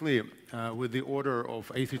recently, with the order of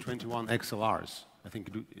A321 XLRs, I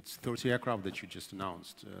think it's 30 aircraft that you just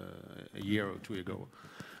announced a year or two ago.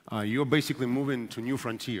 You're basically moving to new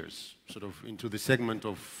frontiers, sort of into the segment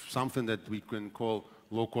of something that we can call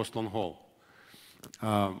low-cost long-haul.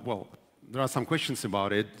 Well, there are some questions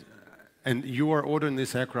about it, and you are ordering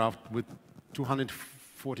this aircraft with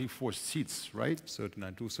 244 seats, right?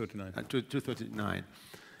 239. 239.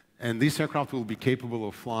 And this aircraft will be capable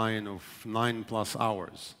of flying of 9+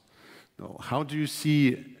 hours. Now, how do you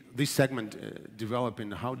see this segment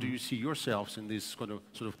developing? How do you see yourselves in this sort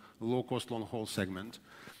of low-cost long-haul segment?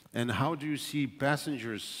 And how do you see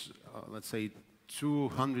passengers, let's say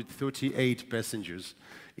 238 passengers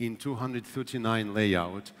in 239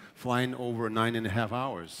 layout, flying over 9.5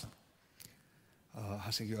 hours?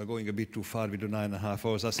 I think you are going a bit too far with the 9.5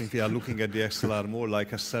 hours. I think we are looking at the XLR more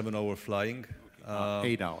like a 7-hour flying.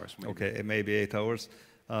 8 hours, maybe. Okay, maybe 8 hours.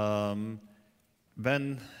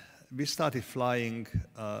 When we started flying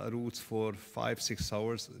routes for 5-6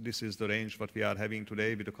 hours, this is the range what we are having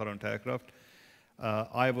today with the current aircraft.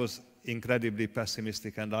 I was incredibly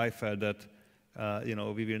pessimistic, and I felt that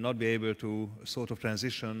we will not be able to sort of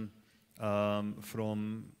transition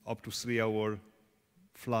from up to 3-hour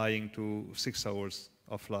flying to 6 hours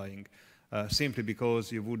of flying, simply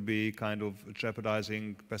because you would be kind of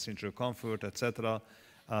jeopardizing passenger comfort, etc.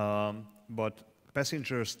 But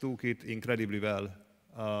passengers took it incredibly well.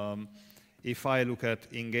 If I look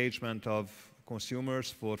at engagement of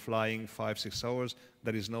consumers for flying 5-6 hours,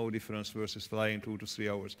 there is no difference versus flying 2 to 3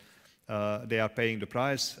 hours. They are paying the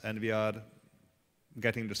price, and we are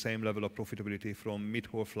getting the same level of profitability from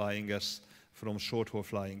mid-haul flying as from short-haul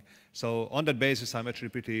flying. So on that basis, I'm actually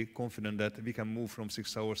pretty confident that we can move from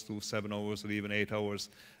 6 hours to 7 hours or even 8 hours.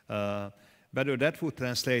 Whether that would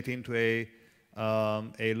translate into a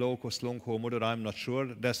low-cost long-haul model, I'm not sure.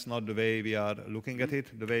 That's not the way we are looking at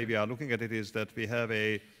it. The way we are looking at it is that we have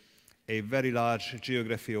a very large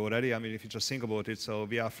geography already. I mean, if you just think about it, so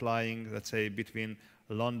we are flying, let's say, between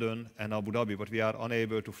London and Abu Dhabi, but we are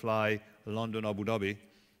unable to fly London-Abu Dhabi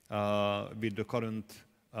with the current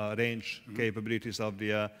range capabilities of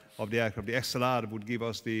the aircraft. The XLR would give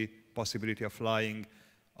us the possibility of flying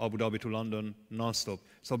Abu Dhabi to London non-stop.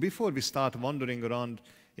 So before we start wandering around,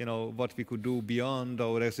 what we could do beyond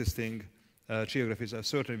our existing geographies,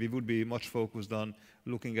 certainly we would be much focused on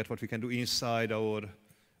looking at what we can do inside our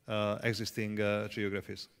existing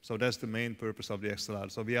geographies. So that's the main purpose of the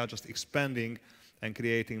XLR. So we are just expanding and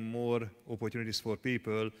creating more opportunities for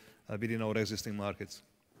people within our existing markets.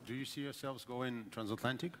 Do you see yourselves going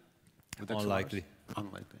transatlantic with XLRs? Unlikely.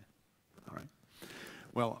 Unlikely. All right.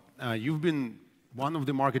 Well, you've been one of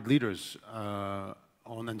the market leaders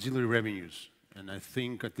on ancillary revenues. And I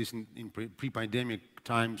think at least in pre-pandemic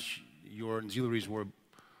times, your ancillaries were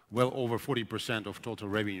well over 40% of total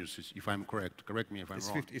revenues, if I'm correct. Correct me if I'm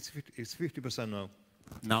wrong. It's 50% now.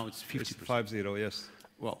 Now it's 50%. It's 50, yes.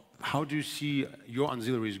 Well, how do you see your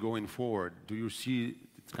ancillaries going forward? Do you see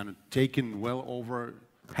it's kind of taking well over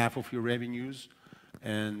half of your revenues?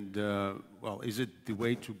 And, well, is it the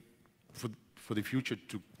way for the future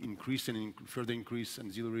to increase and further increase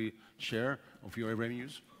ancillary share of your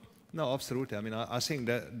revenues? No, absolutely. I mean, I think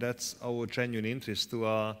that's our genuine interest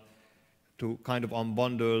to kind of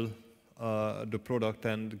unbundle the product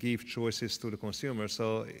and give choices to the consumer.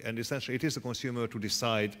 So, and essentially, it is the consumer to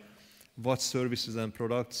decide what services and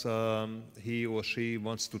products he or she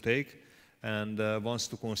wants to take and wants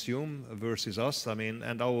to consume versus us. I mean,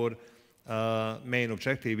 and our main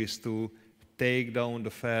objective is to take down the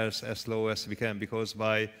fares as low as we can, because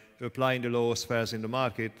by applying the lowest fares in the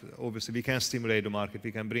market, obviously we can stimulate the market.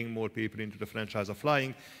 We can bring more people into the franchise of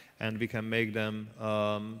flying, and we can make them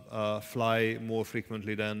fly more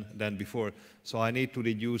frequently than before. So I need to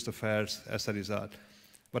reduce the fares as a result.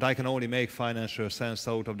 But I can only make financial sense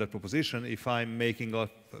out of that proposition if I'm making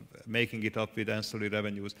it up with ancillary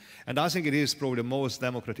revenues. And I think it is probably the most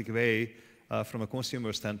democratic way from a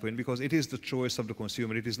consumer standpoint, because it is the choice of the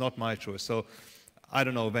consumer. It is not my choice. So I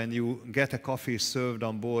don't know, when you get a coffee served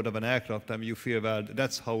on board of an aircraft, I mean, you feel, well,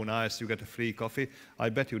 that's how nice, you get a free coffee. I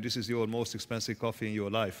bet you this is your most expensive coffee in your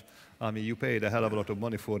life. I mean, you paid a hell of a lot of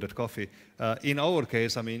money for that coffee. In our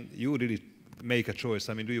case, I mean, you really make a choice.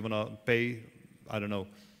 I mean, do you want to pay, I don't know,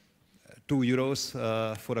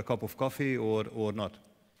 €2 for a cup of coffee or not?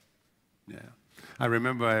 Yeah. I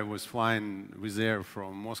remember I was flying Wizz Air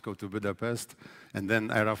from Moscow to Budapest, and then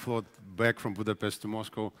Aeroflot back from Budapest to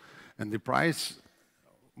Moscow, and the price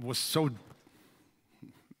was so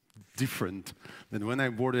different that when I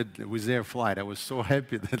boarded Wizz Air flight, I was so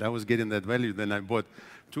happy that I was getting that value. Then I bought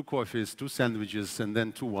 2 coffees, 2 sandwiches, and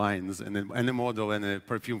then 2 wines, and a model and a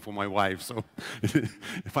perfume for my wife. So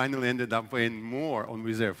I finally ended up paying more on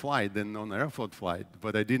Wizz Air flight than on Aeroflot flight,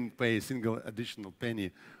 but I didn't pay a single additional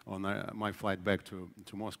penny on my flight back to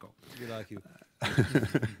Moscow. We like you.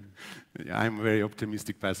 Yeah, I'm a very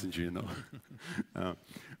optimistic passenger, you know.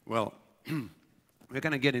 Well, we're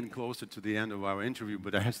going to get in closer to the end of our interview,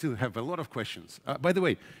 but I still have a lot of questions. By the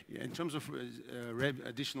way, in terms of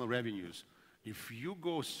additional revenues, if you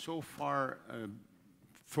go so far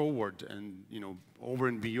forward and over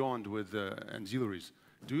and beyond with ancillaries,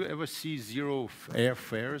 do you ever see zero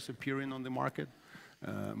airfares appearing on the market?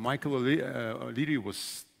 Michael O'Leary was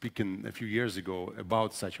speaking a few years ago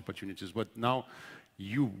about such opportunities, but now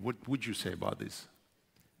what would you say about this?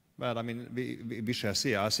 Well, I mean, we shall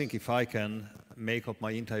see. I think if I can make up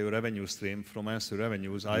my entire revenue stream from ancillary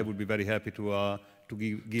revenues, I would be very happy to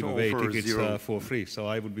give away tickets for free. So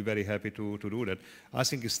I would be very happy to do that. I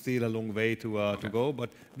think it's still a long way to go,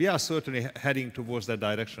 but we are certainly heading towards that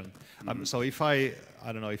direction. So if I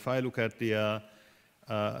don't know, if I look at the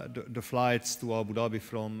flights to Abu Dhabi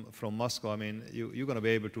from Moscow, I mean, you're going to be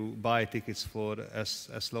able to buy tickets for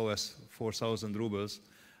as low as 4,000 rubles.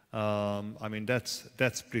 I mean,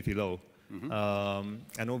 that's pretty low.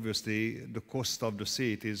 And obviously, the cost of the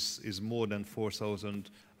seat is more than 4,000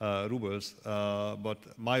 rubles. But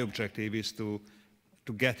my objective is to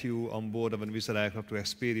get you on board of a Wizz Air aircraft to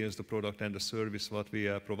experience the product and the service what we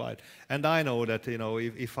provide. And I know that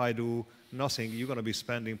if I do nothing, you're going to be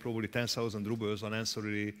spending probably 10,000 rubles on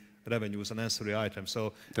ancillary revenues and ancillary items.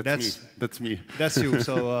 So that's me. That's you.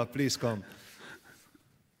 So please come.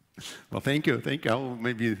 Well, thank you.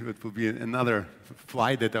 Maybe it will be another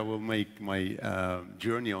flight that I will make my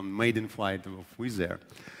journey on maiden flight of Wizz Air.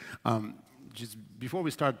 Just before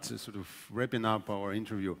we start sort of wrapping up our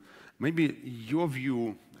interview, maybe your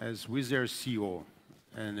view as Wizz Air CEO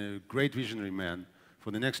and a great visionary man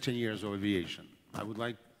for the next 10 years of aviation. I would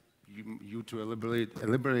like you to elaborate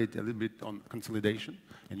a little bit on consolidation,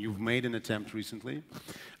 and you've made an attempt recently.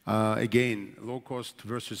 Again, low cost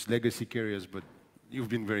versus legacy carriers, but you've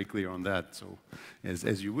been very clear on that, so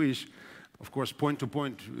as you wish. Of course,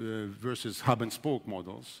 point-to-point versus hub-and-spoke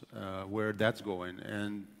models, where that's going.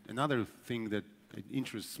 And another thing that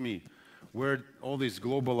interests me, where all these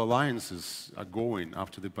global alliances are going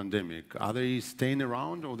after the pandemic. Are they staying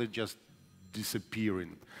around or are they just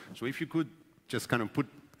disappearing? So if you could just kind of put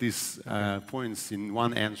these points in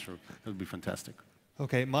one answer, that would be fantastic.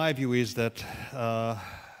 Okay, my view is that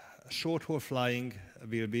short-haul flying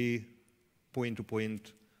will be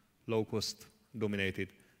point-to-point, low-cost dominated.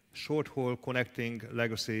 Short-haul connecting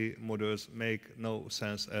legacy models make no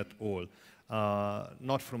sense at all.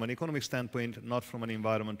 Not from an economic standpoint, not from an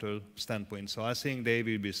environmental standpoint. So I think they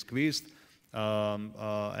will be squeezed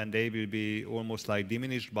and they will be almost like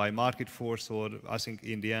diminished by market force, or I think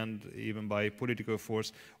in the end even by political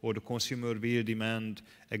force, or the consumer will demand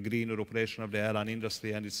a greener operation of the airline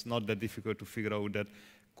industry, and it's not that difficult to figure out that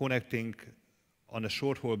connecting on a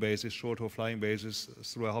short-haul basis, short-haul flying basis,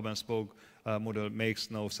 through a hub-and-spoke model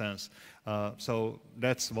makes no sense. So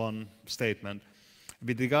that's one statement.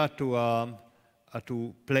 With regard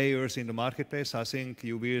to players in the marketplace, I think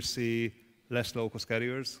you will see less low-cost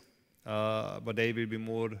carriers, but they will be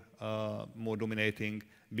more dominating,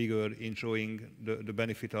 bigger, enjoying the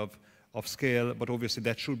benefit of scale. But obviously,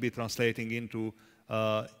 that should be translating into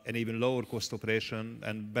an even lower cost operation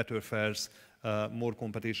and better fares. More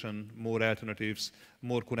competition, more alternatives,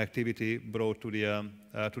 more connectivity brought to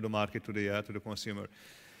the market, to the consumer.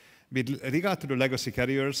 With regard to the legacy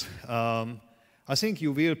carriers, I think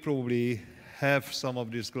you will probably have some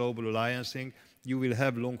of this global alliancing. You will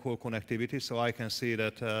have long-haul connectivity, so I can see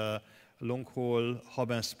that long-haul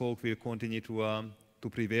hub and spoke will continue to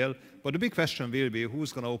prevail. But the big question will be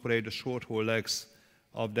who's going to operate the short-haul legs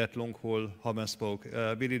of that long-haul hub and spoke?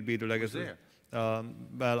 Will it be the legacy?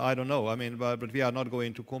 Well, I don't know. I mean, but we are not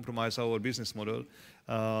going to compromise our business model.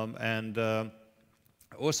 And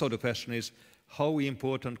also the question is how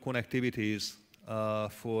important connectivity is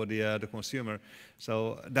for the consumer.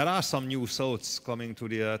 So there are some new thoughts coming to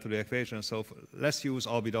the equation. So let's use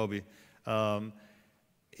Abu Dhabi.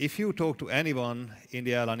 If you talk to anyone in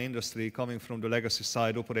the airline industry coming from the legacy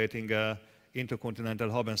side operating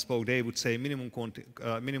intercontinental hub and spoke, they would say minimum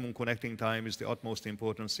connecting time is the utmost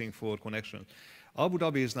important thing for connection. Abu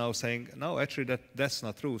Dhabi is now saying, no, actually that's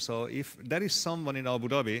not true. So if there is someone in Abu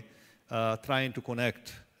Dhabi trying to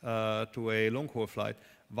connect to a long-haul flight,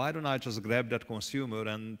 why don't I just grab that consumer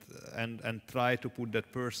and try to put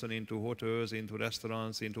that person into hotels, into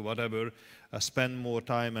restaurants, into whatever, spend more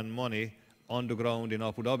time and money on the ground in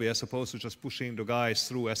Abu Dhabi as opposed to just pushing the guys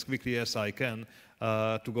through as quickly as I can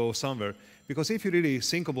to go somewhere. Because if you really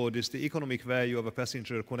think about this, the economic value of a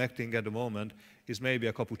passenger connecting at the moment is maybe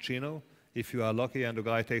a cappuccino, if you are lucky and the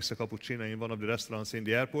guy takes a cappuccino in one of the restaurants in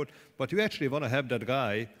the airport. But you actually want to have that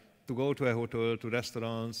guy to go to a hotel, to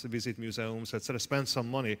restaurants, visit museums, etc., spend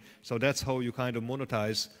some money. So that's how you kind of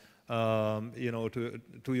monetize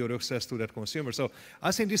to your access to that consumer. So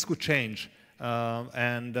I think this could change.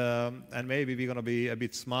 And maybe we're going to be a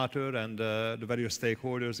bit smarter, and the various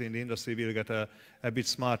stakeholders in the industry will get a bit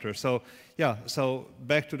smarter. So yeah, so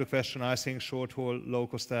back to the question, I think short-haul,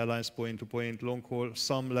 low-cost airlines, point-to-point, long-haul,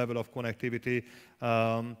 some level of connectivity,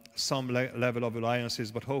 some level of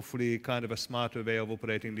alliances, but hopefully kind of a smarter way of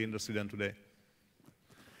operating the industry than today.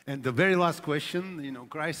 And the very last question,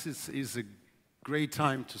 crisis is a great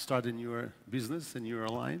time to start a newer business, a new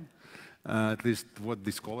airline. At least what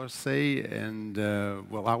the scholars say. And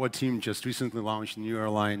well, our team just recently launched a new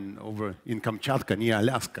airline over in Kamchatka, near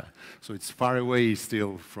Alaska. So it's far away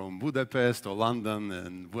still from Budapest or London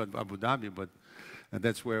and Abu Dhabi, but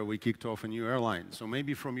that's where we kicked off a new airline. So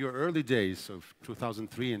maybe from your early days of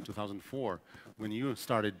 2003 and 2004, when you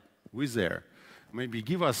started Wizz Air, maybe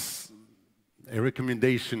give us a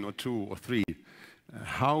recommendation or two or three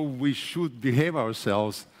how we should behave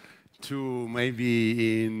ourselves to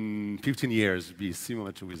maybe in 15 years be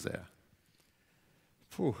similar to Wizz Air?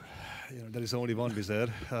 There is only one Wizz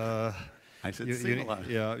Air. I said similar.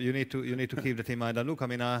 Yeah, you need to keep that in mind. And look, I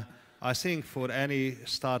mean, I think for any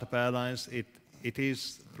startup airlines, it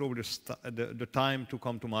is probably the time to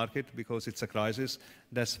come to market because it's a crisis.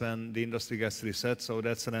 That's when the industry gets reset. So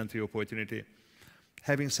that's an entry opportunity.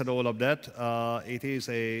 Having said all of that, it is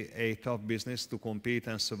a tough business to compete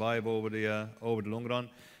and survive over the long run.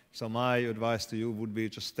 So my advice to you would be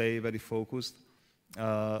just stay very focused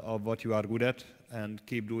of what you are good at and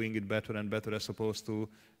keep doing it better and better as opposed to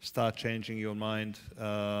start changing your mind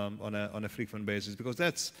on a frequent basis, because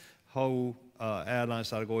that's how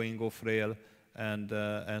airlines are going off rail and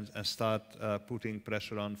start putting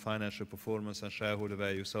pressure on financial performance and shareholder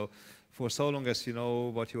value. So for so long as you know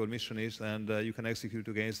what your mission is and you can execute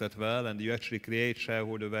against that well and you actually create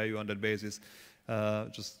shareholder value on that basis,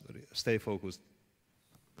 just stay focused.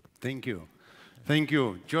 Thank you. Thank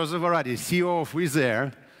you. Jozsef Varadi, CEO of Wizz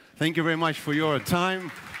Air. Thank you very much for your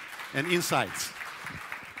time and insights.